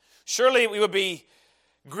Surely we would be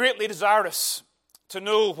greatly desirous to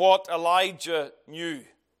know what Elijah knew,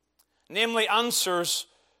 namely answers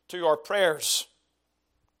to our prayers.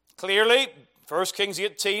 Clearly, 1 Kings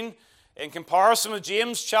 18, in comparison with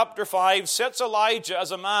James chapter 5, sets Elijah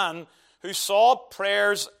as a man who saw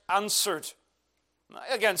prayers answered.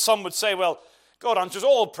 Again, some would say, well, God answers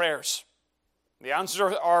all prayers. The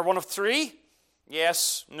answers are one of three: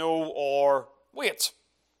 yes, no, or wait.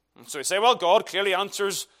 And so you say, well, God clearly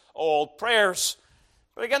answers all prayers.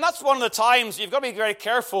 But again, that's one of the times you've got to be very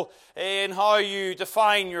careful in how you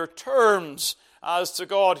define your terms as to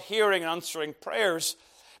God hearing and answering prayers.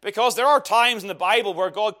 Because there are times in the Bible where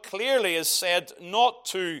God clearly is said not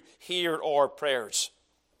to hear our prayers.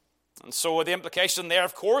 And so the implication there,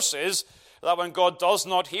 of course, is that when God does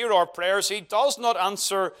not hear our prayers, He does not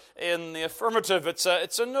answer in the affirmative. It's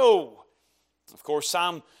a no. Of course,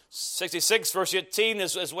 Psalm 66, verse 18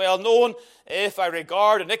 is well known. If I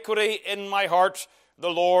regard iniquity in my heart, the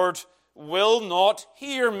Lord will not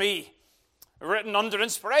hear me. Written under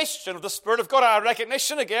inspiration of the Spirit of God, a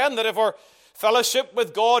recognition again that if our fellowship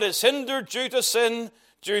with God is hindered due to sin,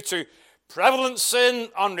 due to prevalent sin,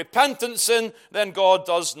 unrepentant sin, then God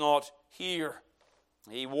does not hear.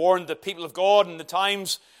 He warned the people of God in the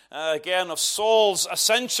times, again, of Saul's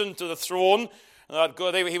ascension to the throne,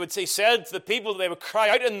 that he said to the people that they would cry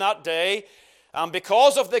out in that day, and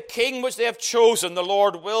because of the king which they have chosen, the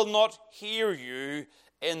Lord will not hear you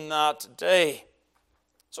in that day.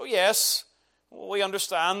 So yes, we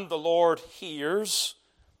understand the Lord hears.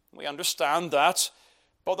 We understand that.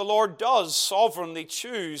 But the Lord does sovereignly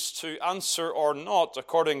choose to answer or not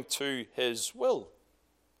according to His will.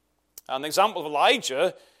 And the example of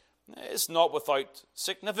Elijah is not without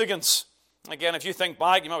significance. Again, if you think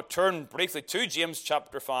back, you might turn briefly to James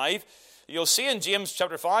chapter 5. You'll see in James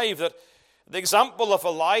chapter 5 that the example of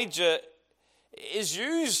Elijah is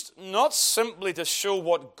used not simply to show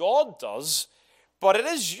what God does, but it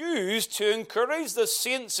is used to encourage the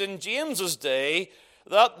saints in James's day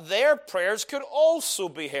that their prayers could also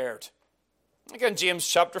be heard. Again, James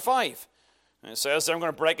chapter 5. And it says, I'm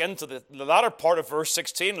going to break into the latter part of verse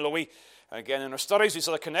 16. Again, in our studies, we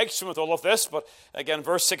saw the connection with all of this. But again,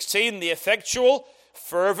 verse 16, the effectual,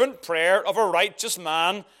 fervent prayer of a righteous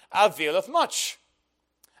man availeth much.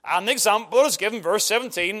 And the example that is given, verse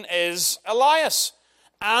 17, is Elias.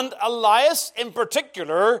 And Elias in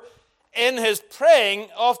particular in his praying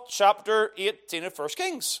of chapter 18 of 1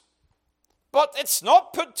 Kings. But it's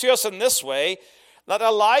not put to us in this way that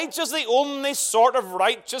Elijah is the only sort of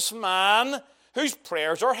righteous man whose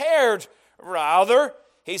prayers are heard. Rather,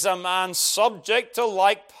 he's a man subject to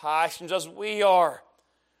like passions as we are.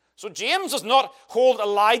 So James does not hold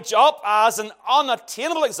Elijah up as an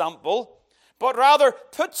unattainable example, but rather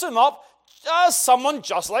puts him up as someone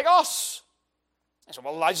just like us. He said,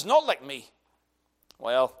 well, Elijah's not like me.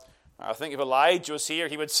 Well, I think if Elijah was here,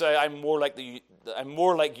 he would say, I'm more like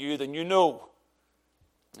you than you know.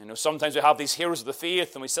 You know, sometimes we have these heroes of the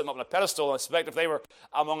faith and we set them up on a pedestal, and I suspect if they were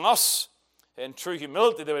among us in true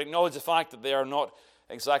humility, they would acknowledge the fact that they are not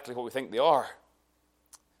exactly what we think they are.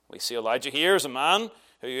 We see Elijah here as a man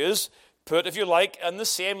who is put, if you like, in the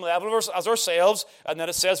same level as ourselves. And then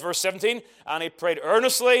it says, verse 17, and he prayed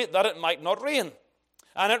earnestly that it might not rain.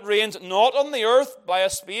 And it rained not on the earth by a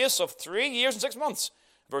space of 3 years and 6 months.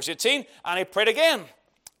 Verse 18, and he prayed again,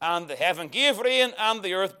 and the heaven gave rain, and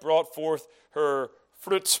the earth brought forth her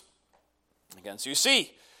fruit. Again, so you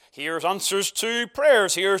see, here's answers to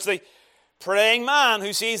prayers. Here's the praying man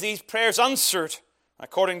who sees these prayers answered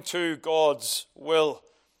according to God's will.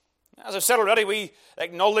 As I've said already, we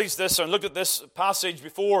acknowledged this and looked at this passage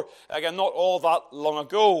before, again, not all that long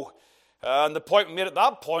ago. And the point made at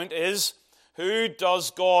that point is, who does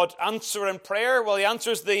God answer in prayer? Well, He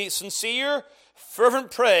answers the sincere, fervent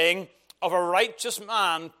praying of a righteous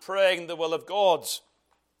man praying the will of God.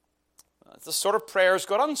 That's the sort of prayers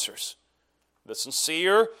God answers. The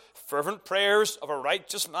sincere, fervent prayers of a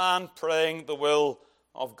righteous man praying the will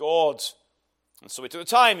of God. And so we took the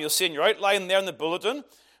time, you'll see in your outline there in the bulletin,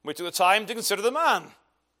 we took the time to consider the man.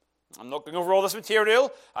 I'm not going over all this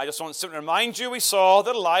material. I just want to simply remind you, we saw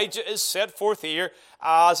that Elijah is set forth here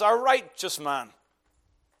as a righteous man.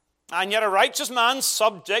 And yet a righteous man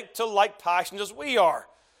subject to like passions as we are.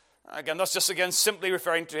 Again, that's just simply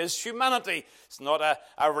referring to his humanity. It's not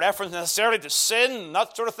a reference necessarily to sin and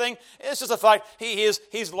that sort of thing. It's just the fact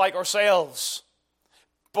he's like ourselves.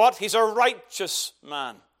 But he's a righteous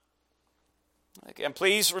man. Again,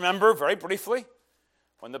 please remember very briefly,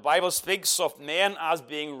 when the Bible speaks of men as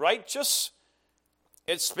being righteous,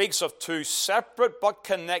 it speaks of two separate but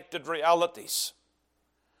connected realities.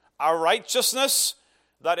 A righteousness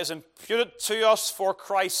that is imputed to us for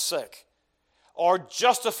Christ's sake, or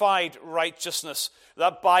justified righteousness,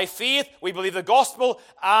 that by faith we believe the gospel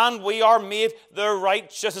and we are made the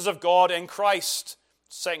righteousness of God in Christ.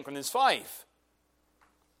 2 Corinthians 5.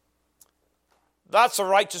 That's a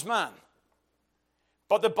righteous man.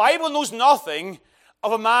 But the Bible knows nothing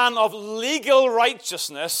of a man of legal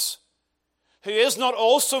righteousness who is not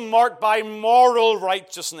also marked by moral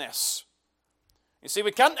righteousness. You see,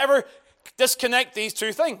 we can't ever disconnect these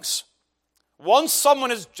two things. Once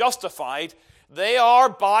someone is justified, they are,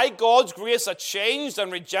 by God's grace, a changed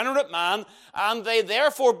and regenerate man, and they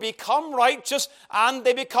therefore become righteous, and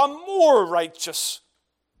they become more righteous.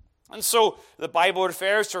 And so the Bible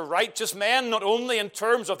refers to righteous men not only in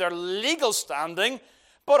terms of their legal standing,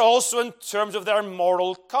 but also in terms of their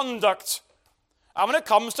moral conduct. And when it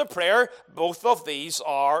comes to prayer, both of these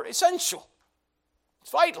are essential.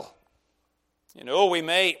 It's vital. You know, we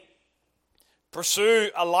may pursue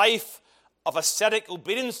a life of ascetic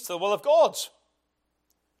obedience to the will of God.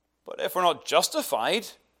 But if we're not justified,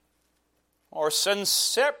 our sins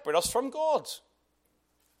separate us from God.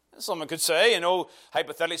 Someone could say,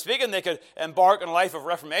 hypothetically speaking, they could embark on a life of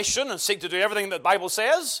reformation and seek to do everything that the Bible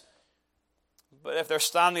says. But if their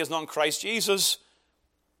standing is not in Christ Jesus,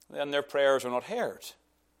 then their prayers are not heard.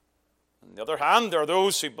 On the other hand, there are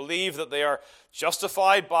those who believe that they are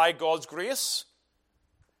justified by God's grace,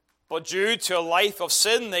 but due to a life of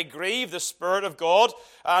sin, they grieve the Spirit of God,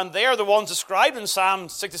 and they are the ones described in Psalm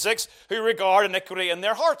 66 who regard iniquity in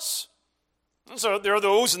their hearts. And so there are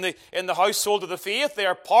those in the household of the faith. They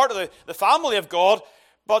are part of the family of God,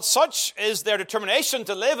 but such is their determination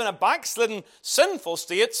to live in a backslidden, sinful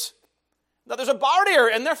state that there's a barrier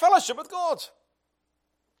in their fellowship with God.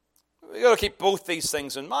 We've got to keep both these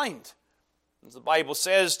things in mind. As the Bible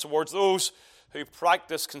says, towards those who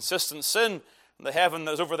practice consistent sin, the heaven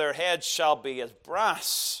that is over their heads shall be as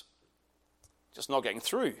brass. Just not getting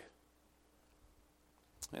through.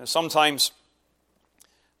 Sometimes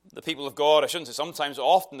the people of God, I shouldn't say sometimes,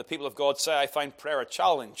 often the people of God say, I find prayer a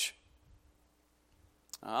challenge.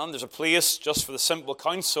 And there's a place just for the simple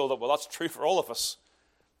counsel that, well, that's true for all of us.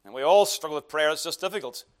 And we all struggle with prayer, it's just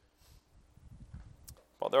difficult.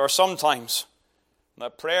 But there are some times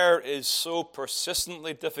that prayer is so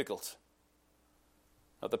persistently difficult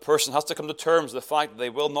that the person has to come to terms with the fact that they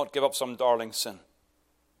will not give up some darling sin.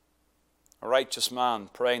 A righteous man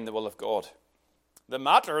praying the will of God. The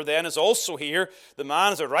matter then is also here. The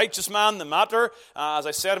man is a righteous man. The matter, as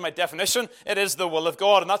I said in my definition, it is the will of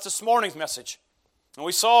God. And that's this morning's message. And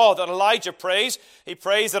we saw that Elijah prays. He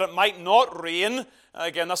prays that it might not rain.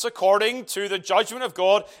 Again, that's according to the judgment of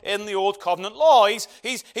God in the Old Covenant law.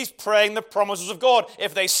 He's praying the promises of God.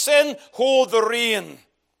 If they sin, hold the rain.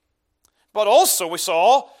 But also we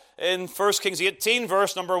saw in 1 Kings 18,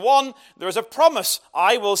 verse number 1, there's a promise.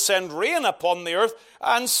 I will send rain upon the earth.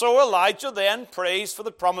 And so Elijah then prays for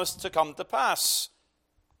the promise to come to pass.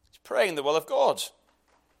 He's praying the will of God.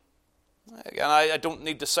 Again, I don't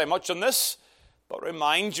need to say much on this, but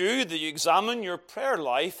remind you that you examine your prayer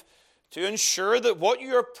life to ensure that what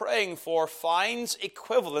you are praying for finds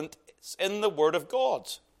equivalent in the Word of God.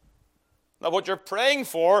 Now, what you're praying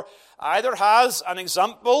for either has an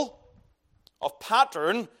example of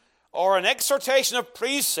pattern or an exhortation of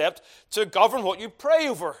precept to govern what you pray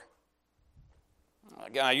over.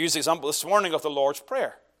 Again, I used the example this morning of the Lord's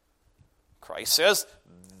Prayer. Christ says,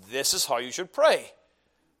 this is how you should pray.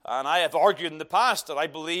 And I have argued in the past that I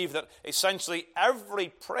believe that essentially every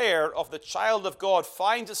prayer of the child of God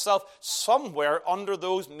finds itself somewhere under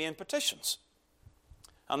those main petitions.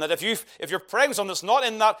 And that if you're praying something that's not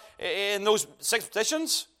in those 6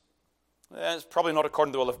 petitions, then it's probably not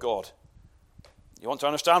according to the will of God. You want to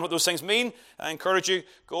understand what those things mean? I encourage you,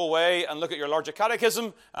 go away and look at your larger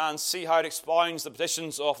catechism and see how it expounds the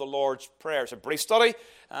petitions of the Lord's Prayer. It's a brief study,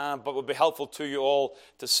 but would be helpful to you all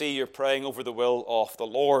to see you're praying over the will of the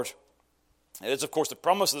Lord. It is, of course, the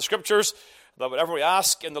promise of the Scriptures that whatever we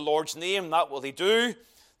ask in the Lord's name, that will He do,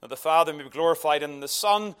 that the Father may be glorified in the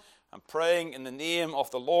Son, and praying in the name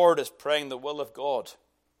of the Lord is praying the will of God.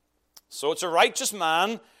 So it's a righteous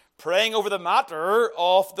man praying over the matter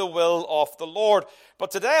of the will of the Lord.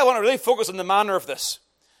 But today I want to really focus on the manner of this,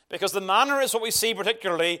 because the manner is what we see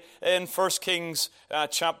particularly in 1 Kings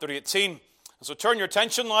chapter 18. So turn your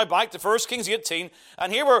attention now back to 1 Kings 18,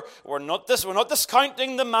 and here we're not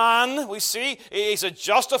discounting the man. We see he's a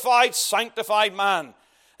justified, sanctified man.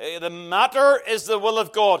 The matter is the will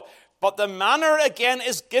of God, but the manner again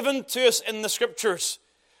is given to us in the Scriptures.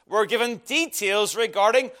 We're given details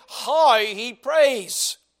regarding how he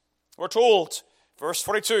prays. We're told, verse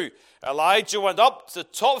 42, Elijah went up to the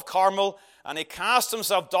top of Carmel and he cast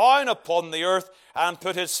himself down upon the earth and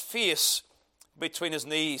put his face between his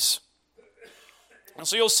knees. And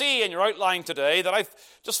so you'll see in your outline today that I've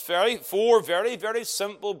just four very, very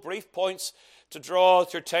simple, brief points to draw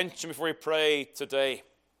to your attention before we pray today.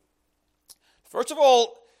 First of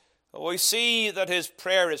all, we see that his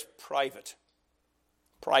prayer is private.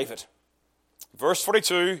 Private. Verse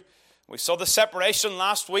 42, we saw the separation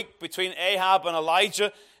last week between Ahab and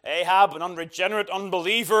Elijah. Ahab, an unregenerate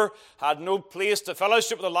unbeliever, had no place to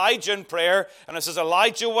fellowship with Elijah in prayer. And it says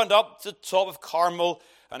Elijah went up to the top of Carmel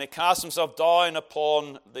and he cast himself down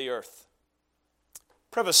upon the earth.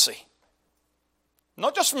 Privacy.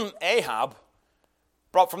 Not just from Ahab,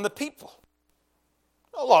 but from the people.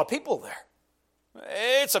 A lot of people there.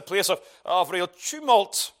 It's a place of real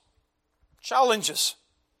tumult, challenges.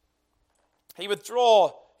 He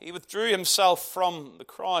withdrew himself from the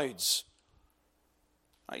crowds.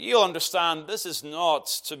 Now, you'll understand this is not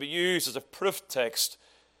to be used as a proof text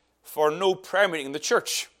for no prayer meeting in the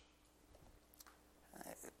church.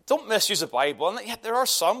 Don't misuse the Bible, and yet there are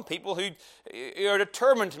some people who are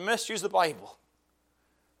determined to misuse the Bible.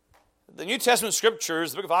 The New Testament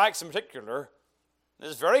scriptures, the book of Acts in particular,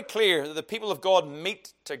 is very clear that the people of God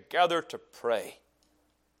meet together to pray.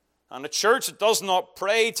 And a church that does not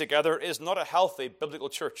pray together is not a healthy biblical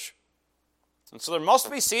church. And so there must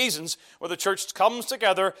be seasons where the church comes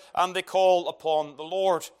together and they call upon the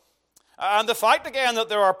Lord. And the fact, again, that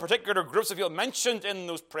there are particular groups of people mentioned in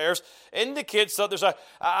those prayers indicates that there's a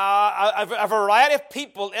variety of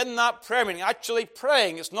people in that prayer meeting actually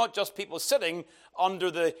praying. It's not just people sitting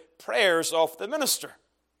under the prayers of the minister.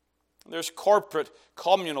 There's corporate,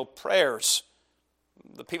 communal prayers.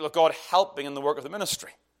 The people of God helping in the work of the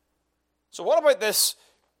ministry. So what about this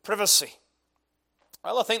privacy?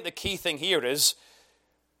 Well, I think the key thing here is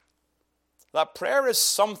that prayer is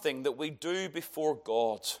something that we do before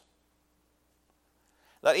God.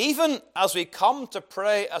 That even as we come to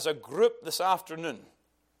pray as a group this afternoon,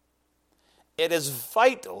 it is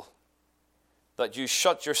vital that you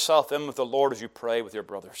shut yourself in with the Lord as you pray with your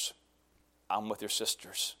brothers and with your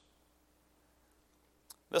sisters.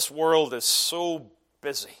 This world is so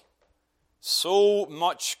busy. So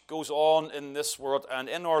much goes on in this world and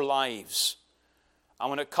in our lives. And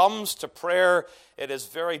when it comes to prayer, it is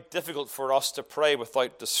very difficult for us to pray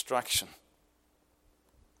without distraction.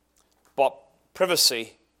 But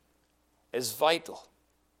privacy is vital.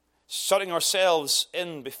 Shutting ourselves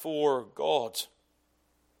in before God.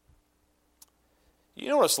 You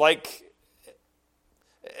know what it's like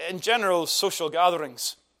in general social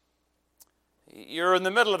gatherings. You're in the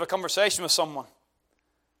middle of a conversation with someone.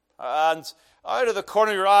 And out of the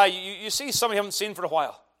corner of your eye, you see somebody you haven't seen for a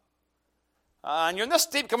while. And you're in this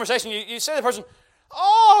deep conversation, you say to the person,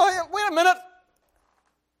 "Oh, wait a minute.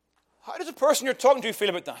 How does the person you're talking to feel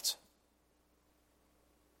about that?"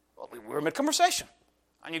 Well, we were mid-conversation.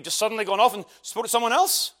 And you've just suddenly gone off and spoke to someone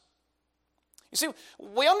else. You see,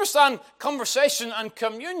 we understand conversation and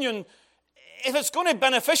communion, if it's going to be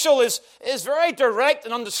beneficial, is very direct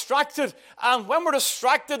and undistracted. And when we're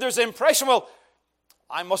distracted, there's the impression, well,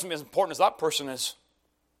 I mustn't be as important as that person is.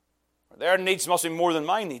 Their needs must be more than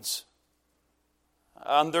my needs.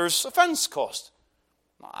 And there's offense caused.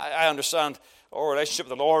 I understand our relationship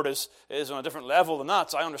with the Lord is on a different level than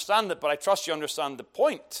that. So I understand it, but I trust you understand the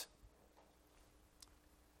point.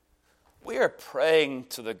 We are praying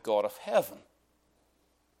to the God of heaven.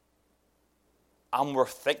 And we're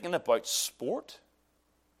thinking about sport.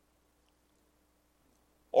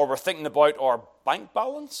 Or we're thinking about our bank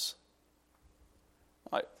balance.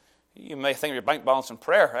 Now, you may think of your bank balance in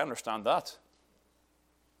prayer. I understand that.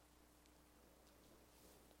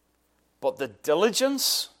 But the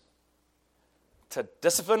diligence to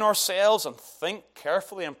discipline ourselves and think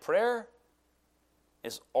carefully in prayer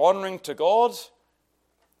is honoring to God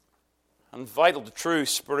and vital to true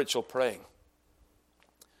spiritual praying.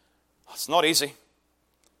 It's not easy.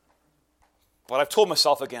 But I've told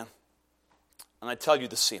myself again, and I tell you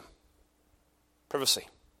the same. Privacy.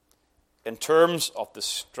 In terms of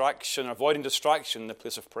distraction, avoiding distraction in the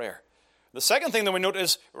place of prayer. The second thing that we note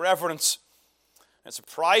is reverence. It's a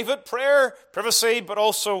private prayer, privacy, but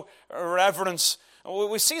also reverence.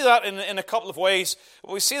 We see that in a couple of ways.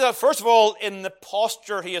 We see that, first of all, in the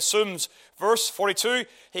posture he assumes. Verse 42,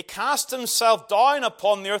 he cast himself down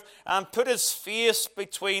upon the earth and put his face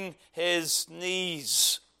between his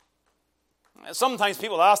knees. Sometimes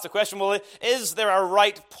people ask the question, well, is there a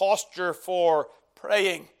right posture for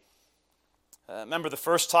praying? Remember the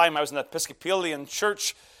first time I was in an Episcopalian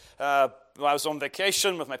church, I was on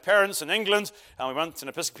vacation with my parents in England, and we went to an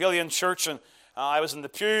Episcopalian church, and I was in the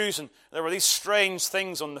pews, and there were these strange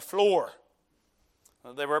things on the floor.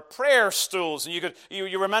 They were prayer stools, and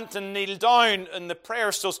you were meant to kneel down in the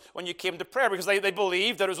prayer stools when you came to prayer, because they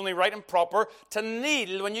believed that it was only right and proper to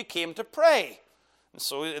kneel when you came to pray. And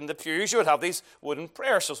so in the pews you would have these wooden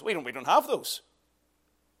prayer stools. We don't have those.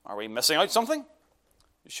 Are we missing out something?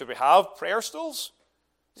 Should we have prayer stools?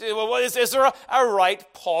 Well, is there a right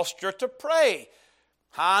posture to pray?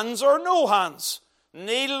 Hands or no hands?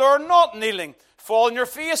 Kneel or not kneeling? Fall on your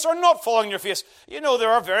face or not fall on your face? You know, there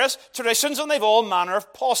are various traditions and they've all manner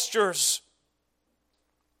of postures.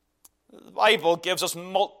 The Bible gives us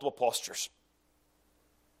multiple postures.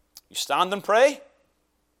 You stand and pray.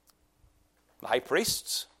 The high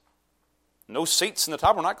priests. No seats in the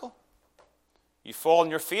tabernacle. You fall on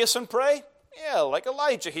your face and pray. Yeah, like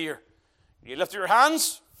Elijah here. You lift your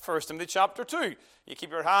hands. 1 Timothy chapter 2. You keep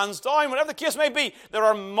your hands down, whatever the case may be. There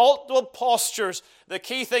are multiple postures. The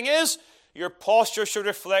key thing is, your posture should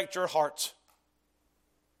reflect your heart.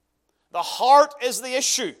 The heart is the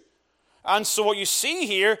issue. And so what you see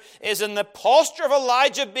here is in the posture of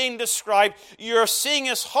Elijah being described, you're seeing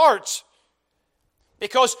his heart.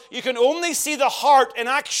 Because you can only see the heart in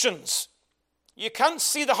actions. You can't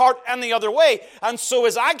see the heart any other way. And so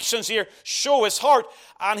his actions here show his heart.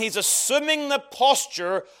 And he's assuming the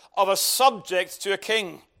posture of a subject to a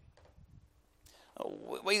king.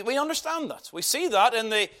 We understand that. We see that in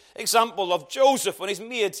the example of Joseph when he's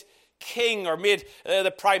made king or made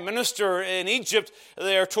the prime minister in Egypt.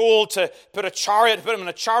 They're told to put him in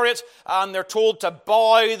a chariot, and they're told to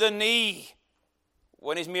bow the knee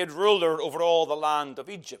when he's made ruler over all the land of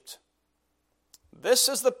Egypt. This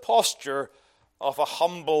is the posture of a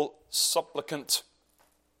humble supplicant.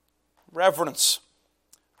 Reverence.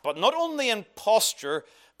 But not only in posture,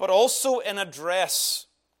 but also in address.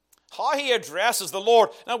 How he addresses the Lord.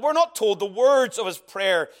 Now, we're not told the words of his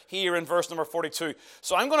prayer here in verse number 42.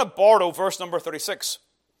 So I'm going to borrow verse number 36.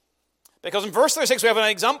 Because in verse 36 we have an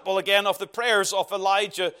example again of the prayers of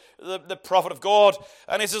Elijah, the prophet of God.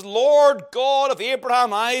 And he says, Lord God of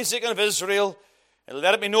Abraham, Isaac, and of Israel,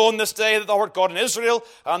 let it be known this day that thou art God in Israel,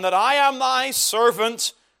 and that I am thy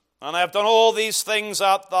servant, and I have done all these things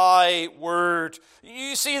at thy word.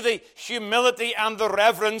 You see the humility and the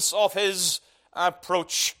reverence of his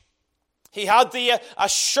approach. He had the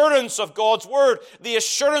assurance of God's word, the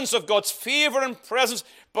assurance of God's favor and presence,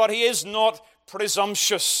 but he is not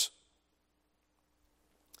presumptuous.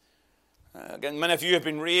 Again, many of you have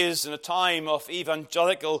been raised in a time of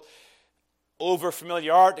evangelical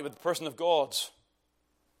over-familiarity with the person of God.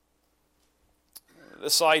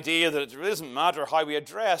 This idea that it really doesn't matter how we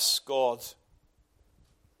address God.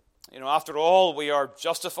 You know, after all, we are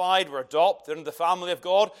justified, we're adopted into the family of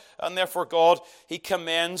God, and therefore God, he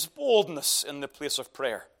commends boldness in the place of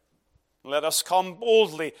prayer. Let us come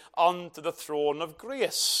boldly unto the throne of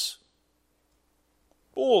grace.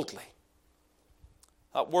 Boldly.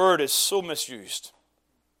 That word is so misused.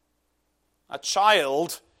 A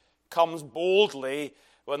child comes boldly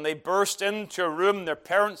when they burst into a room, their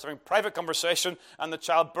parents are in private conversation, and the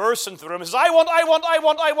child bursts into the room and says, I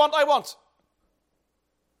want.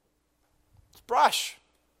 It's brash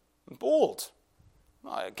and bold.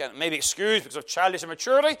 Again, it may be excused because of childish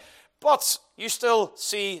immaturity, but you still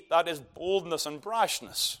see that is boldness and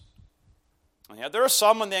brashness. And yet there are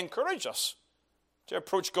some, and they encourage us to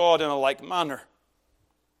approach God in a like manner.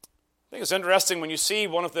 I think it's interesting when you see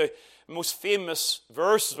one of the most famous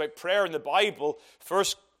verses about prayer in the Bible, 1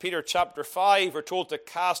 Peter chapter 5, we're told to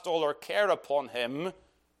cast all our care upon him.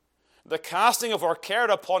 The casting of our care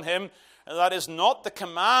upon him, and that is not the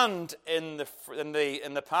command in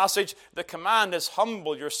the passage. The command is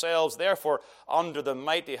humble yourselves, therefore, under the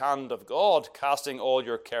mighty hand of God, casting all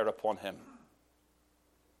your care upon him.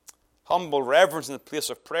 Humble reverence in the place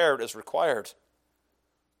of prayer is required.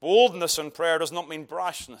 Boldness in prayer does not mean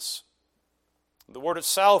brashness. The word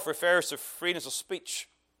itself refers to freeness of speech.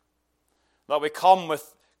 That we come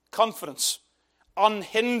with confidence,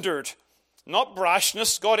 unhindered, not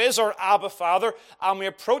brashness. God is our Abba Father, and we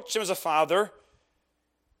approach him as a father.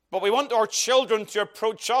 But we want our children to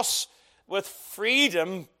approach us with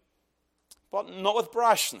freedom, but not with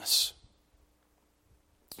brashness.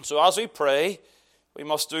 So as we pray, we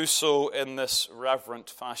must do so in this reverent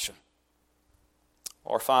fashion.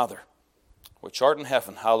 Our Father, which art in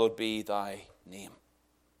heaven, hallowed be thy name.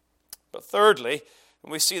 But thirdly,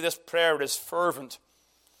 when we see this prayer, it is fervent.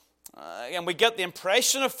 And we get the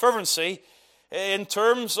impression of fervency in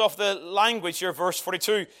terms of the language here, verse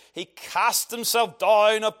 42. He cast himself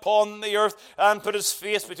down upon the earth and put his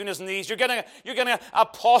face between his knees. You're getting a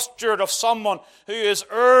posture of someone who is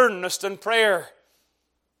earnest in prayer.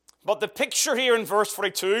 But the picture here in verse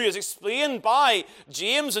 42 is explained by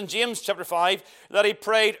James in James chapter 5 that he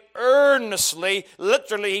prayed earnestly.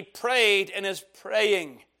 Literally, he prayed in his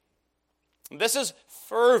praying. This is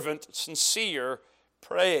fervent, sincere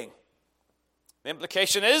praying. The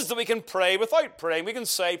implication is that we can pray without praying. We can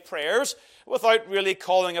say prayers without really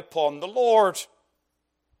calling upon the Lord.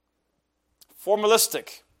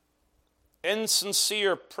 Formalistic,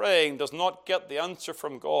 insincere praying does not get the answer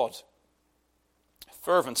from God.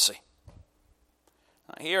 Fervency.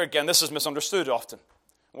 Now here again, this is misunderstood often.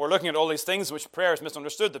 We're looking at all these things in which prayer is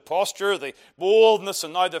misunderstood. The posture, the boldness,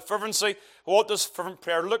 and now the fervency. What does fervent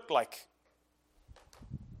prayer look like?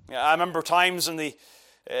 Yeah, I remember times in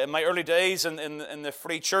my early days in the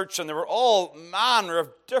Free Church, and there were all manner of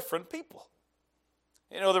different people.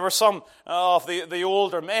 There were some of the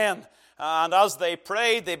older men, and as they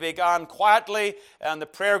prayed, they began quietly, and the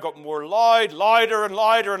prayer got more louder and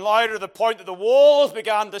louder and louder, to the point that the walls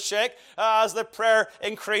began to shake as the prayer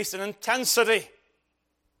increased in intensity.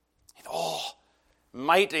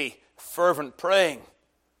 Mighty, fervent praying.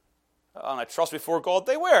 And I trust before God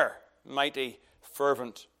they were mighty,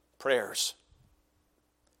 fervent prayers.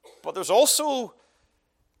 But there's also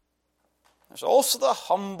the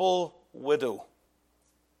humble widow.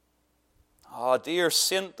 Dear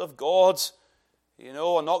saint of God, an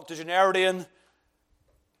octogenarian.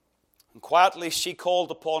 And quietly she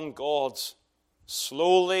called upon God,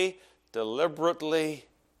 slowly, deliberately,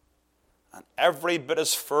 and every bit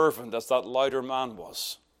as fervent as that louder man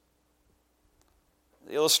was.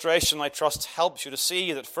 The illustration, I trust, helps you to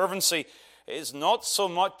see that fervency is not so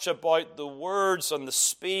much about the words and the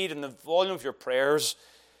speed and the volume of your prayers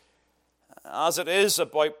as it is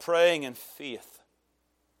about praying in faith.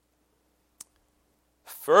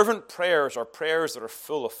 Fervent prayers are prayers that are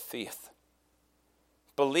full of faith,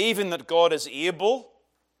 believing that God is able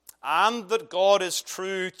and that God is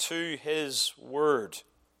true to His word.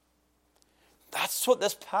 That's what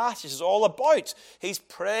this passage is all about. He's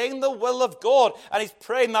praying the will of God, and he's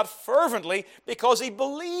praying that fervently because he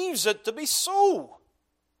believes it to be so.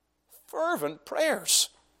 Fervent prayers.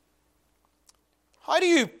 How do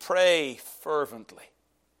you pray fervently?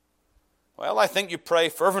 Well, I think you pray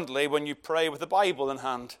fervently when you pray with the Bible in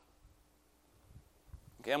hand.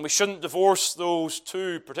 Again, we shouldn't divorce those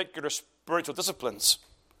two particular spiritual disciplines.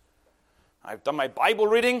 I've done my Bible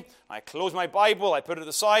reading, I close my Bible, I put it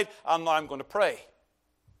aside, and now I'm going to pray.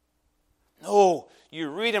 No, you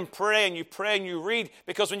read and pray and you pray and you read,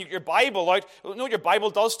 because when you get your Bible out, you know what your Bible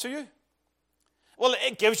does to you? Well,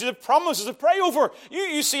 it gives you the promises to pray over.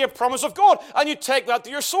 You see a promise of God, and you take that to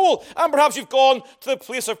your soul. And perhaps you've gone to the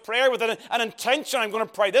place of prayer with an intention, I'm going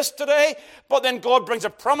to pray this today, but then God brings a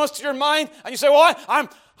promise to your mind, and you say, well, I've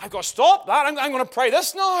got to stop that, I'm going to pray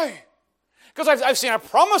this now. Because I've seen a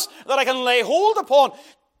promise that I can lay hold upon.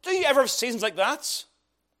 Do you ever have seasons like that?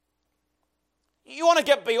 You want to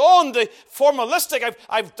get beyond the formalistic,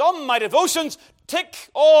 I've done my devotions, tick,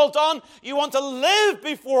 all done. You want to live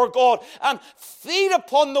before God and feed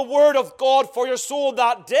upon the word of God for your soul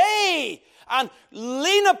that day and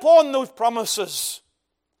lean upon those promises.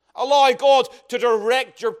 Allow God to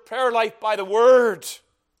direct your prayer life by the word,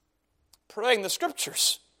 praying the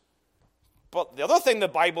scriptures. But the other thing the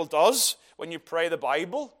Bible does when you pray the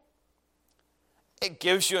Bible, it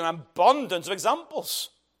gives you an abundance of examples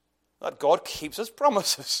that God keeps His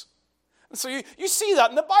promises. And so you see that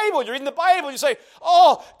in the Bible. You're reading the Bible, you say,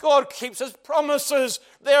 oh, God keeps His promises.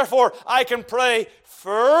 Therefore, I can pray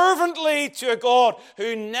fervently to a God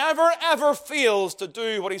who never, ever fails to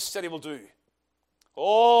do what He said He will do.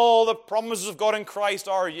 All the promises of God in Christ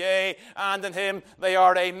are yea, and in Him they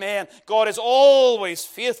are amen. God is always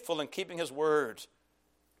faithful in keeping His word.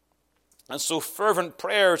 And so fervent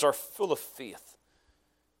prayers are full of faith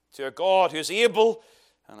to a God who is able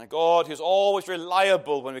and a God who is always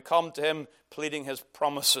reliable when we come to Him pleading His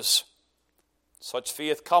promises. Such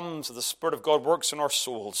faith comes as the Spirit of God works in our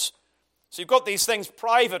souls. So you've got these things: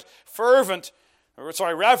 private, reverent,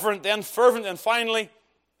 then fervent, and finally,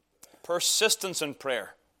 persistence in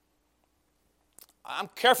prayer. I'm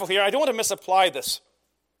careful here. I don't want to misapply this.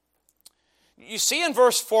 You see in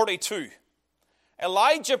verse 42,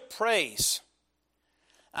 Elijah prays.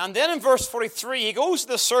 And then in verse 43, he goes to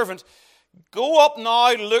the servant, go up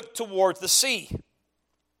now, look towards the sea.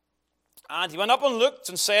 And he went up and looked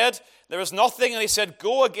and said, there is nothing. And he said,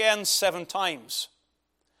 go again 7 times.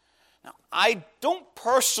 Now, I don't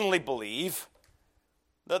personally believe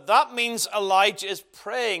that means Elijah is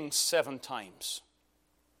praying 7 times.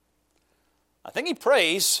 I think he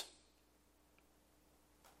prays,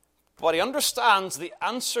 but he understands the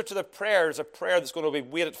answer to the prayer is a prayer that's going to be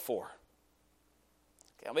waited for.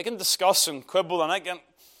 Okay, we can discuss and quibble, and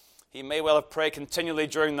he may well have prayed continually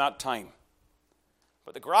during that time.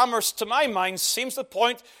 But the grammar, to my mind, seems to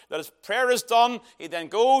point that his prayer is done. He then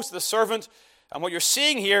goes to the servant. And what you're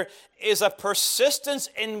seeing here is a persistence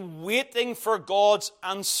in waiting for God's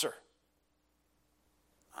answer.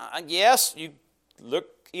 And yes, you look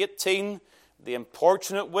 18, the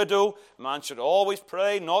importunate widow, man should always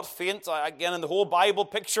pray, not faint. Again, in the whole Bible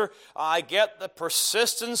picture, I get the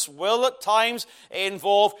persistence will at times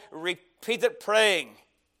involve repeated praying.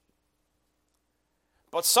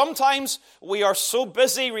 But sometimes we are so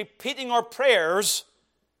busy repeating our prayers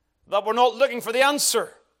that we're not looking for the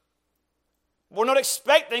answer. We're not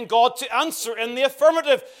expecting God to answer in the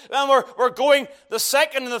affirmative. And we're going the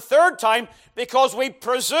second and the third time because we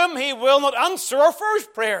presume he will not answer our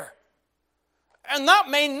first prayer. And that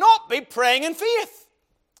may not be praying in faith.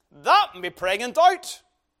 That may be praying in doubt.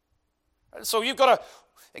 And so you've got to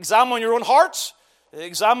examine your own heart,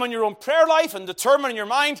 examine your own prayer life, and determine in your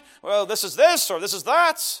mind, well, this is this or this is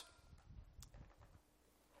that.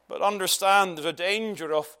 But understand there's a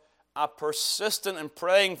danger of a persistent in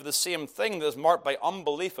praying for the same thing that is marked by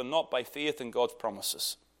unbelief and not by faith in God's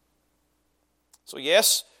promises. So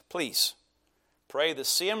yes, please, pray the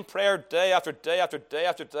same prayer day after day after day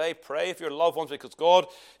after day. Pray for your loved ones because God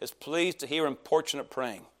is pleased to hear importunate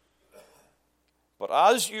praying. But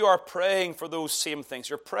as you are praying for those same things,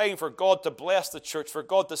 you're praying for God to bless the church, for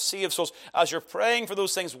God to save souls, as you're praying for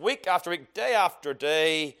those things week after week, day after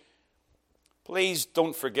day, please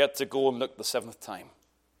don't forget to go and look the seventh time.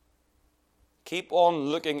 Keep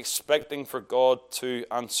on looking, expecting for God to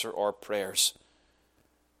answer our prayers.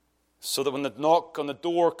 So that when the knock on the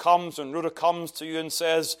door comes and Rhoda comes to you and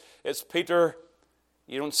says, it's Peter,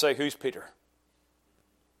 you don't say, who's Peter?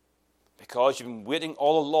 Because you've been waiting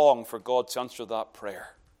all along for God to answer that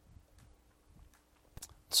prayer.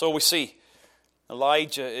 So we see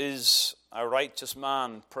Elijah is a righteous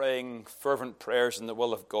man praying fervent prayers in the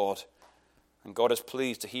will of God. And God is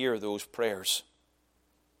pleased to hear those prayers.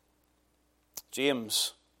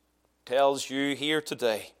 James tells you here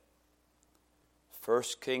today, 1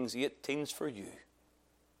 Kings 18's for you.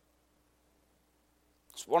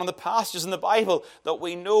 It's one of the passages in the Bible that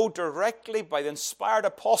we know directly by the inspired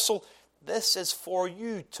apostle. This is for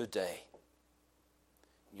you today.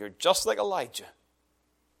 You're just like Elijah.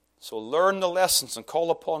 So learn the lessons and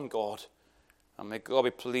call upon God. And may God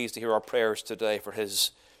be pleased to hear our prayers today for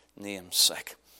his name's sake.